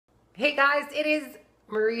Hey guys, it is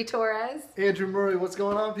Marie Torres. Andrew Murray, what's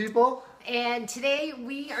going on, people? And today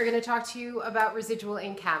we are going to talk to you about residual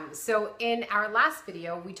income. So in our last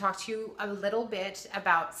video, we talked to you a little bit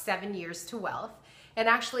about 7 years to wealth. And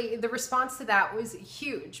actually the response to that was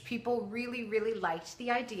huge. People really, really liked the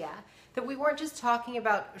idea that we weren't just talking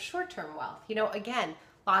about short-term wealth. You know, again,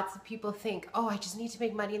 lots of people think, oh, I just need to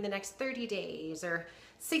make money in the next 30 days or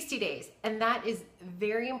 60 days. And that is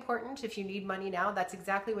very important. If you need money now, that's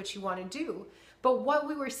exactly what you want to do. But what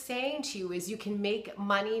we were saying to you is you can make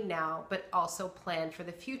money now, but also plan for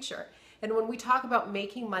the future. And when we talk about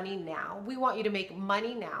making money now, we want you to make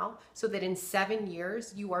money now so that in 7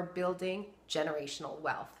 years, you are building generational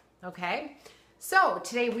wealth. Okay? So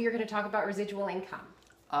today we are going to talk about residual income.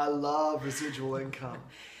 I love residual income.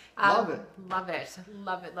 Love it. Love it.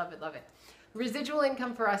 Love it. Love it. Love it. Residual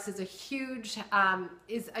income for us is a huge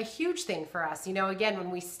thing for us. You know, again,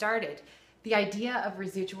 when we started, the idea of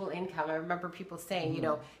residual income, I remember people saying, you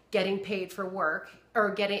know, getting paid for work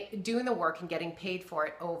or doing the work and getting paid for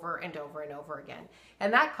it over and over and over again.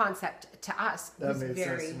 And that concept to us was very,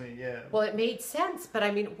 sense to me, yeah. Well, it made sense, but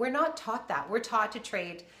I mean, we're not taught that. We're taught to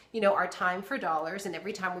trade, you know, our time for dollars, and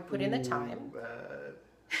every time we put in the time,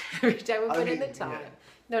 every time we put in the time. Yeah.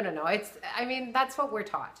 No. I mean, that's what we're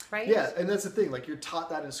taught, right? Yeah, and that's the thing. Like, you're taught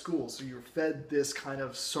that in school. So you're fed this kind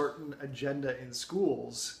of certain agenda in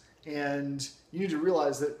schools. And you need to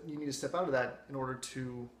realize that you need to step out of that in order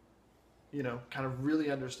to, you know, kind of really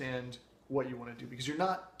understand what you want to do. Because you're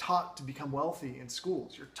not taught to become wealthy in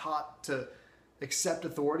schools. You're taught to accept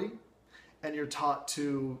authority. And you're taught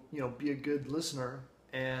to, you know, be a good listener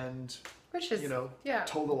and, you know,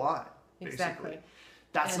 toe the line, basically. Exactly.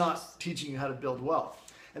 That's not teaching you how to build wealth.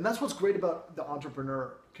 And that's what's great about the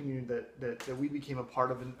entrepreneur community that we became a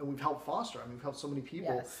part of and we've helped foster. I mean, we've helped so many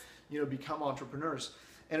people, you know, become entrepreneurs.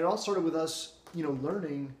 And it all started with us, you know,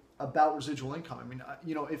 learning about residual income. I mean,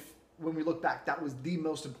 you know, when we look back, that was the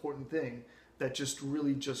most important thing that just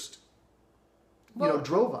really you know,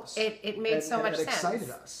 drove us. It made so much sense. It excited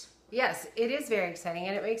us. Yes, it is very exciting,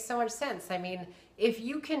 and it makes so much sense. I mean, if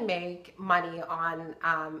you can make money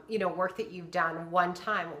on, you know, work that you've done one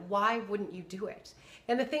time, why wouldn't you do it?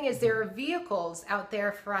 And the thing is, there are vehicles out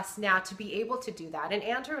there for us now to be able to do that, and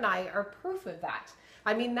Andrew and I are proof of that.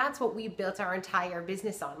 I mean, that's what we built our entire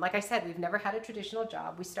business on. Like I said, we've never had a traditional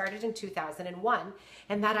job. We started in 2001,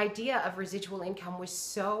 and that idea of residual income was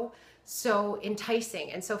so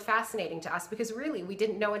enticing and so fascinating to us because really we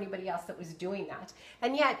didn't know anybody else that was doing that.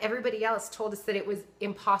 And yet everybody else told us that it was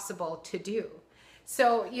impossible to do.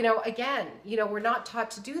 So, you know, again, you know, we're not taught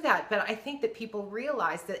to do that, but I think that people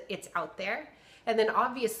realize that it's out there. And then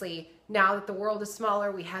obviously now that the world is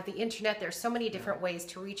smaller, we have the internet, there's so many different ways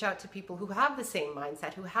to reach out to people who have the same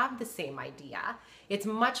mindset, who have the same idea. It's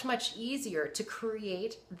much, much easier to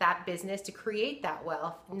create that business, to create that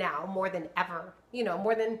wealth now more than ever, you know,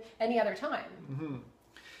 more than any other time. Mm-hmm.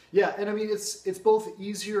 Yeah, and I mean, it's both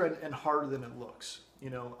easier and harder than it looks. You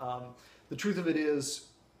know, the truth of it is,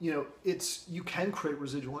 you know, you can create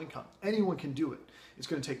residual income. Anyone can do it. It's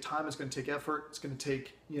going to take time. It's going to take effort. It's going to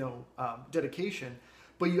take, you know, dedication,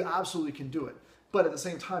 but you absolutely can do it. But at the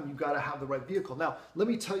same time, you've got to have the right vehicle. Now, let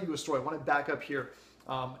me tell you a story. I want to back up here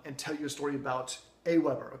and tell you a story about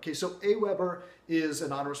AWeber. Okay, so AWeber is an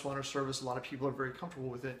autoresponder service. A lot of people are very comfortable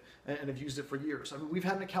with it and have used it for years. I mean, we've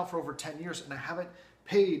had an account for over 10 years and I haven't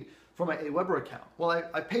paid for my AWeber account. Well,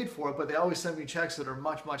 I paid for it, but they always send me checks that are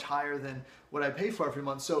much, much higher than what I pay for every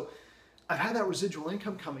month. So I've had that residual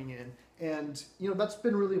income coming in. And, you know, that's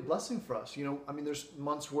been really a blessing for us. You know, I mean, there's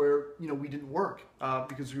months where, you know, we didn't work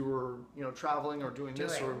because we were, you know, traveling or doing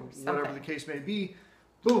this or whatever the case may be.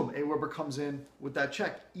 Boom, AWeber comes in with that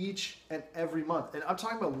check each and every month. And I'm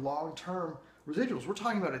talking about long-term residuals. We're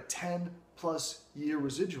talking about a 10+ year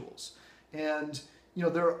residuals. And, you know,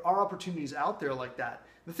 there are opportunities out there like that.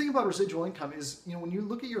 The thing about residual income is, you know, when you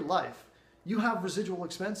look at your life, you have residual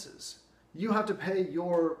expenses. You have to pay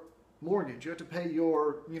your mortgage, you have to pay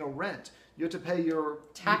your, you know, rent, you have to pay your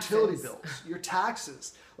utility bills, your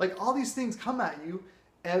taxes. Like, all these things come at you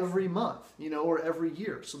every month, you know, or every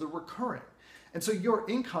year. So they're recurring. And so your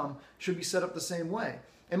income should be set up the same way.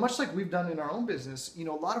 And much like we've done in our own business, you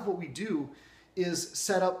know, a lot of what we do is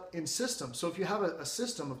set up in systems. So if you have a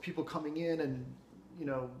system of people coming in and, you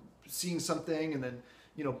know, seeing something and then,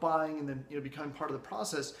 you know, buying and then, you know, becoming part of the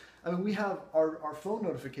process. I mean, we have our phone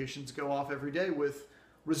notifications go off every day with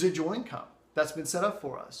residual income that's been set up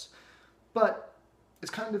for us. But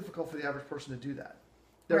it's kind of difficult for the average person to do that.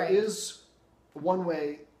 There is one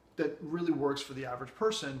way that really works for the average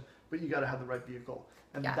person, but you got to have the right vehicle.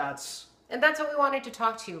 And that's And that's what we wanted to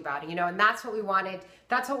talk to you about, you know, and that's what we wanted.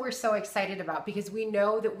 That's what we're so excited about, because we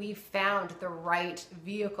know that we've found the right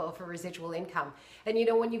vehicle for residual income. And, you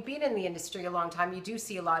know, when you've been in the industry a long time, you do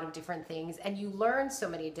see a lot of different things, and you learn so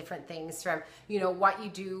many different things from, you know, what you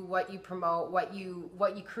do, what you promote, what you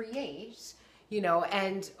create, you know,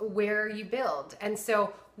 and where you build. And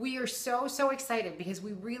so we are so excited, because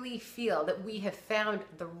we really feel that we have found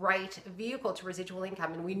the right vehicle to residual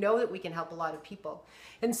income, and we know that we can help a lot of people.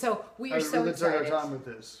 And so we are so excited. Took our time with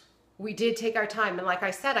this. We did take our time, and like I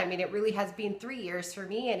said, I mean, it really has been 3 years for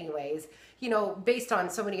me anyways, you know, based on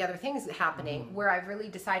so many other things happening, where I've really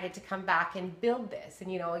decided to come back and build this.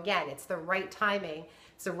 And, you know, again, it's the right timing,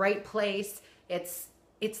 it's the right place, it's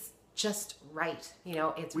just right, you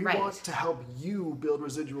know, it's right. We want to help you build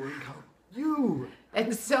residual income. You!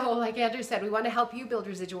 And so, like Andrew said, we want to help you build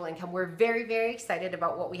residual income. We're very excited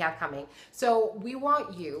about what we have coming. So we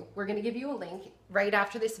want you, we're going to give you a link right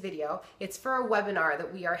after this video. It's for a webinar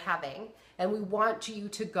that we are having, and we want you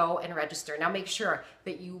to go and register. Now make sure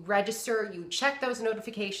that you register, you check those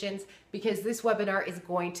notifications, because this webinar is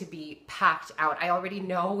going to be packed out. I already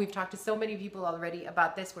know, we've talked to so many people already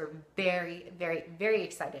about this. We're very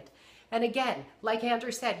excited. And again, like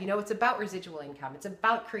Andrew said, you know, it's about residual income. It's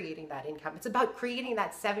about creating that income. It's about creating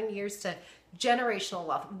that 7 years to generational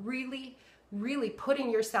wealth. Really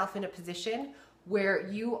putting yourself in a position where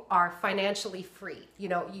you are financially free. You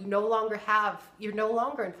know, you're no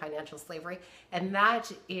longer in financial slavery. And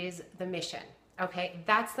that is the mission. Okay,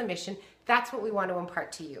 that's the mission. That's what we want to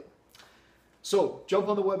impart to you. So jump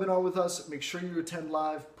on the webinar with us. Make sure you attend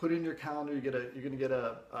live. Put it in your calendar. You're going to get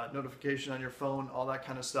a notification on your phone, all that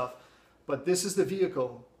kind of stuff. But this is the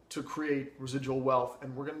vehicle to create residual wealth,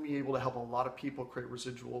 and we're going to be able to help a lot of people create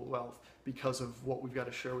residual wealth because of what we've got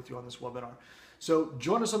to share with you on this webinar. So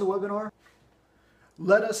join us on the webinar.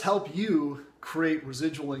 Let us help you create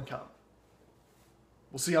residual income.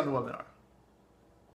 We'll see you on the webinar.